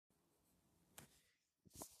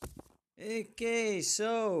Okay,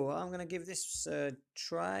 so I'm gonna give this a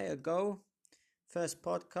try, a go. First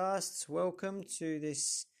podcast. Welcome to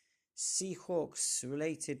this Seahawks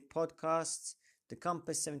related podcast, the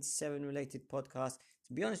Compass 77 related podcast.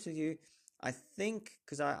 To be honest with you, I think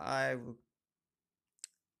because I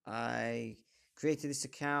created this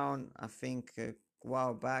account, I think a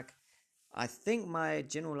while back. I think my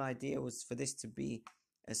general idea was for this to be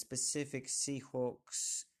a specific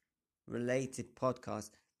Seahawks related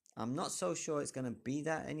podcast. I'm not so sure it's going to be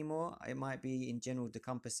that anymore. It might be in general the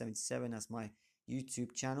Compass 77 as my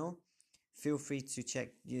YouTube channel. Feel free to check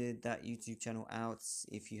that YouTube channel out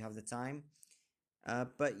if you have the time.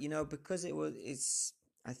 But because it's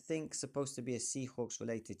I think supposed to be a Seahawks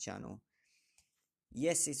related channel.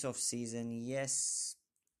 Yes, it's off season. Yes,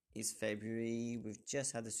 it's February. We've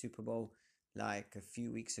just had the Super Bowl like a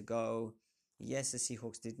few weeks ago. Yes, the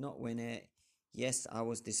Seahawks did not win it. Yes, I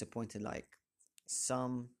was disappointed like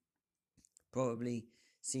some probably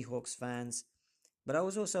Seahawks fans. But I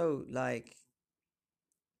was also like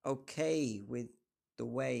okay with the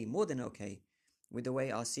way, more than okay, with the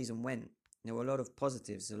way our season went. There were a lot of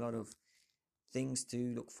positives, a lot of things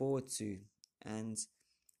to look forward to. And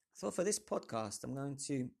I thought for this podcast, I'm going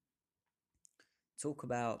to talk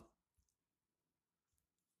about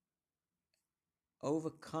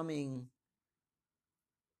overcoming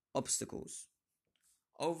obstacles,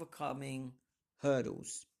 overcoming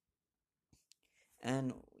hurdles.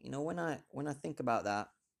 And when I think about that,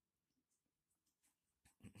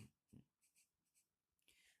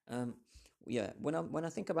 um, yeah, when I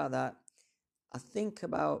think about that, I think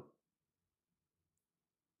about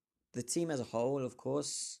the team as a whole, of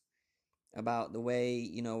course, about the way,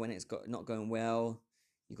 when it's got not going well,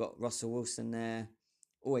 you got Russell Wilson there,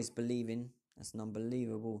 always believing. That's an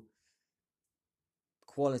unbelievable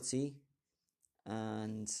quality,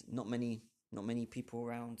 and not many people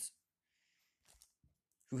around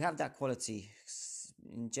who have that quality.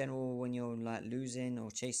 In general, when you're like losing or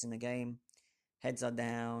chasing the game, heads are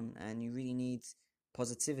down, and you really need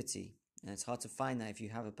positivity. And it's hard to find that if you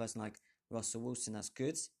have a person like Russell Wilson. That's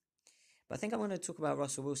good. But I think I'm going to talk about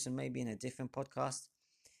Russell Wilson maybe in a different podcast.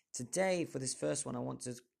 Today, for this first one, I want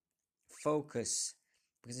to focus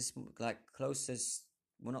because it's like closest,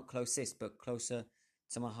 well, not closest, but closer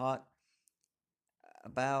to my heart,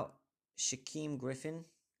 about Shaquem Griffin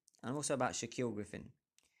and also about Shaquille Griffin.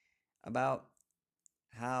 About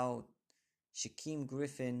how Shaquem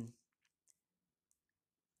Griffin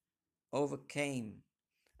overcame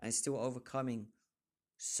and is still overcoming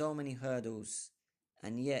so many hurdles,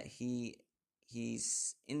 and yet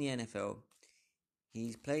he's in the NFL.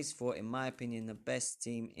 He plays for, in my opinion, the best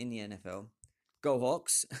team in the NFL. Go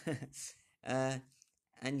Hawks! uh,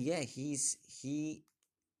 and yeah, he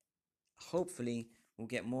hopefully will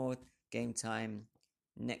get more game time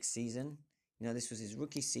next season. This was his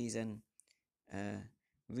rookie season. Uh,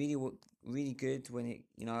 really, really good when it.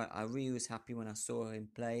 I really was happy when I saw him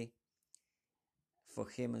play. For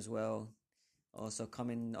him as well. Also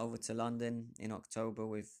coming over to London in October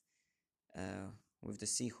with the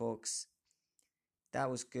Seahawks. That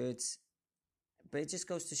was good. But it just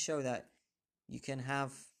goes to show that you can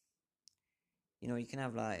have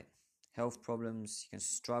like health problems, you can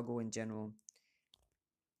struggle in general.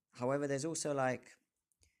 However, there's also like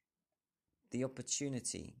the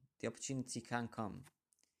opportunity. The opportunity can come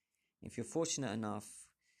if you're fortunate enough.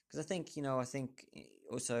 Because I think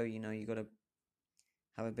also you got to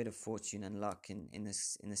have a bit of fortune and luck in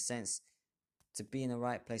the sense to be in the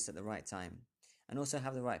right place at the right time, and also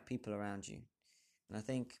have the right people around you. And I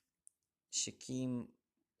think Shaquem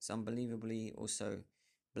is unbelievably also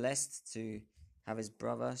blessed to have his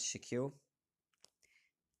brother Shaquille,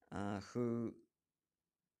 who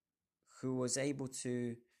was able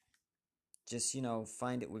to just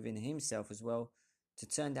find it within himself as well to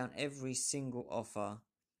turn down every single offer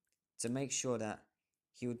to make sure that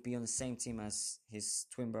he would be on the same team as his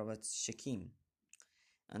twin brother Shaquem.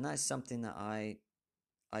 And that's something that I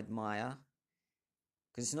admire,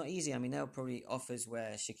 because it's not easy. I mean, there were probably offers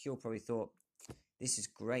where Shaquille probably thought, this is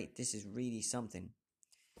great, this is really something.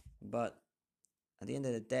 But at the end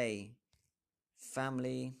of the day,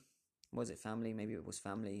 family, was it family? Maybe it was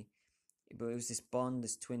family. But it was this bond,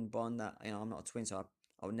 this twin bond that, I'm not a twin, so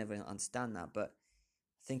I would never understand that. But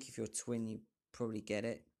I think if you're a twin, you probably get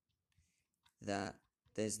it. That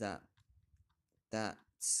there's that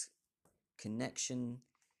connection,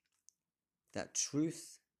 that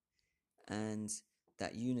truth, and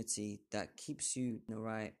that unity that keeps you in the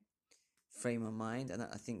right frame of mind. And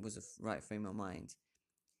that I think was a right frame of mind.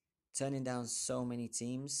 Turning down so many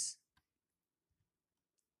teams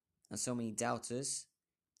and so many doubters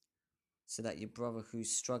so that your brother who's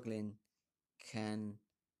struggling can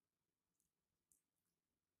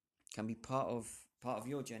be part of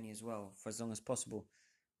your journey as well for as long as possible,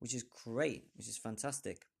 which is great, which is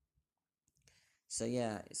fantastic. So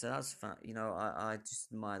yeah, so that's I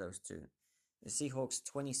just admire those two. The Seahawks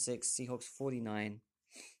 26, Seahawks 49.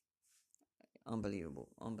 Unbelievable,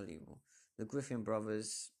 unbelievable. The Griffin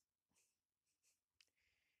brothers,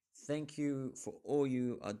 thank you for all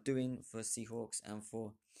you are doing for Seahawks and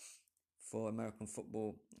for American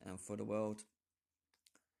football and for the world.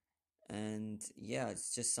 And yeah,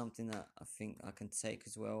 it's just something that I think I can take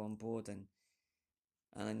as well on board. And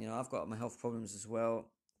I've got my health problems as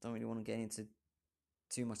well. Don't really want to get into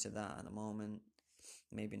too much of that at the moment.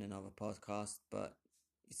 Maybe in another podcast, but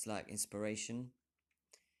it's like inspiration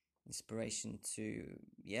to,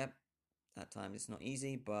 yep, at times it's not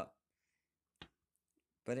easy, but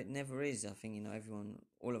it never is. I think everyone,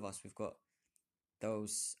 all of us, we've got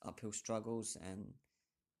those uphill struggles, and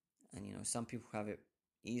some people have it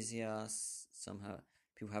easier,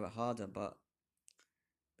 people have it harder, but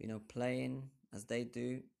playing as they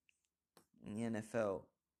do in the NFL,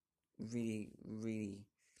 really, really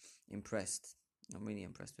impressed. I'm really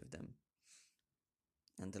impressed with them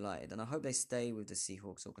and delighted, and I hope they stay with the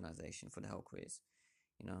Seahawks organization for their whole careers.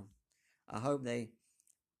 I hope they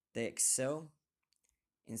excel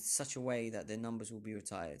in such a way that their numbers will be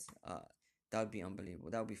retired. That would be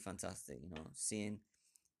unbelievable. That would be fantastic.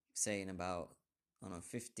 Saying about, I don't know,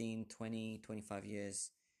 15, 20, 25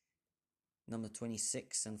 years, number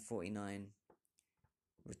 26 and 49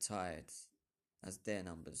 retired as their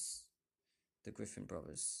numbers, the Griffin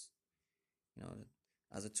brothers.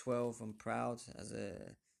 As a 12, I'm proud. As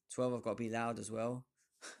a 12, I've got to be loud as well.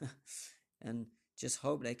 And just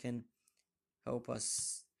hope they can help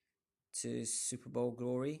us to Super Bowl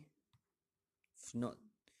glory. If not,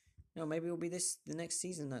 maybe it'll be the next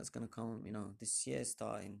season that's going to come. This year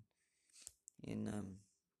starting in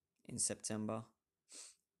September.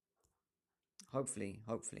 Hopefully.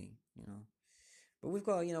 But we've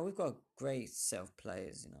got a great set of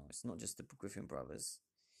players. It's not just the Griffin brothers.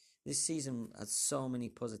 This season has so many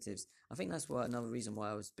positives. I think that's another reason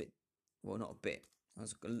why I was not a bit. I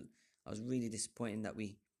was really disappointed that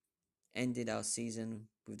we ended our season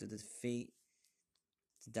with the defeat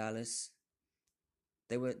to Dallas.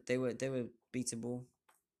 They were beatable.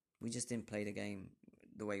 We just didn't play the game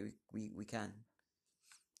the way we can.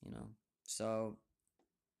 So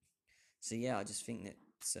yeah, I just think that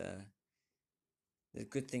the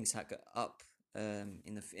good things up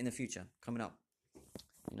in the future coming up.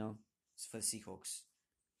 It's for the Seahawks.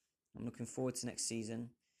 I'm looking forward to next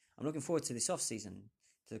season. I'm looking forward to this off season,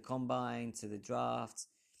 to the combine, to the draft,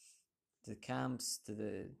 to the camps, to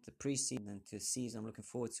the preseason, and to the season. I'm looking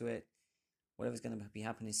forward to it. Whatever's going to be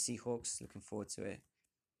happening, Seahawks, looking forward to it.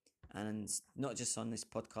 And not just on this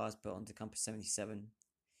podcast, but on the Compass 77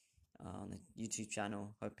 on the YouTube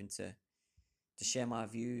channel, hoping to share my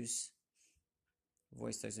views,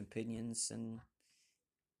 voice those opinions,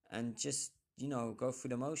 and just go through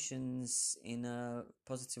the motions in a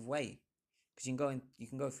positive way, because you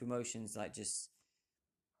can go through motions like just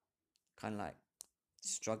kind of like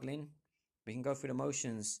struggling, but you can go through the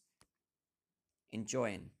motions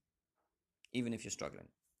enjoying, even if you're struggling.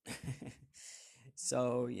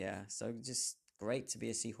 So yeah, so just great to be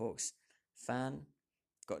a Seahawks fan.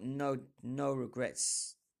 Got no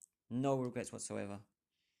regrets whatsoever.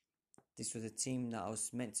 This was a team that I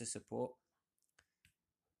was meant to support.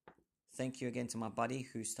 Thank you again to my buddy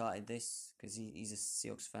who started this, because he's a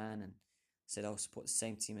Seahawks fan and said I'll support the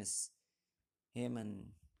same team as him,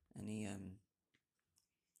 and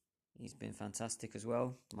he's been fantastic as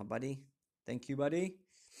well, my buddy. Thank you, buddy.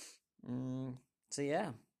 So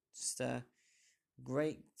yeah, just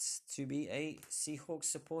great to be a Seahawks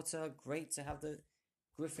supporter. Great to have the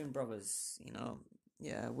Griffin brothers.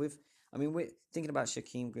 Yeah, we're thinking about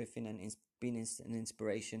Shaquem Griffin and being an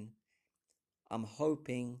inspiration. I'm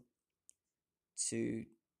hoping to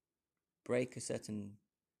break a certain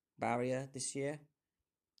barrier this year,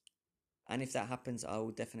 and if that happens, I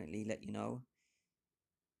will definitely let you know.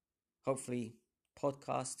 Hopefully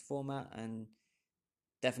podcast format, and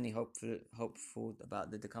definitely hopeful about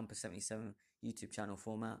the Compass 77 YouTube channel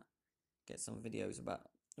format. Get some videos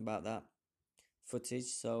about that footage.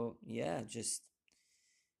 So yeah, just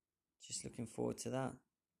looking forward to that.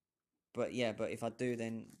 But if I do,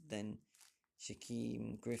 then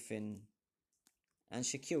Shaquem Griffin and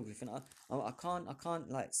Shaquille Griffin, I can't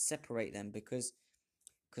like separate them, because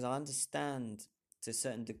I understand to a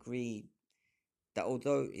certain degree that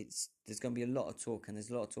although there's going to be a lot of talk, and there's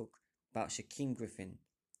a lot of talk about Shaquem Griffin,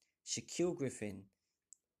 Shaquille Griffin,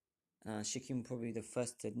 Shaquem probably the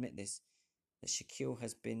first to admit this, that Shaquille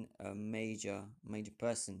has been a major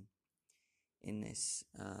person in this.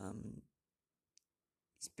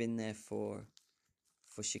 He's been there for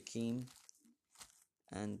Shaquem,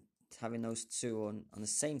 and having those two on the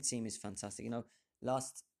same team is fantastic. You know,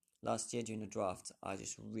 last year during the draft, I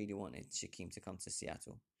just really wanted Shaquem to come to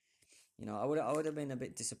Seattle. You know, I would have been a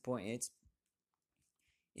bit disappointed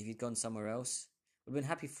if he'd gone somewhere else. Would have been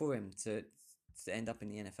happy for him to end up in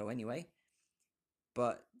the NFL anyway.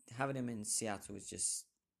 But having him in Seattle is just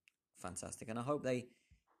fantastic, and I hope they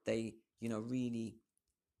really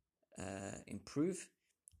improve,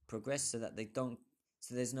 progress, so that they don't.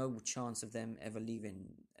 So there's no chance of them ever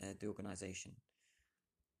leaving the organization.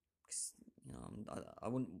 You know, I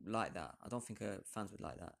wouldn't like that. I don't think fans would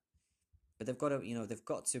like that. But they've got to, they've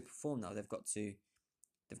got to perform now. They've got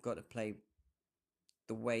to play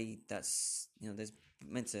the way that's they're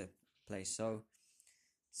meant to play. So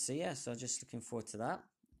yeah. So just looking forward to that.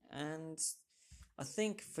 And I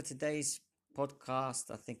think for today's podcast,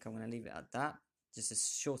 I think I'm going to leave it at that. Just a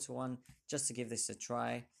shorter one, just to give this a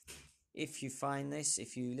try. If you find this,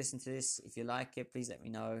 if you listen to this, if you like it, please let me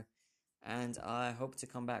know. And I hope to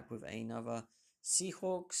come back with another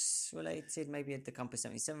Seahawks related, maybe the Compass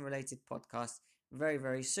 77 related podcast very,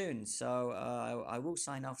 very soon. So I will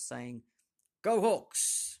sign off saying, Go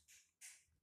Hawks!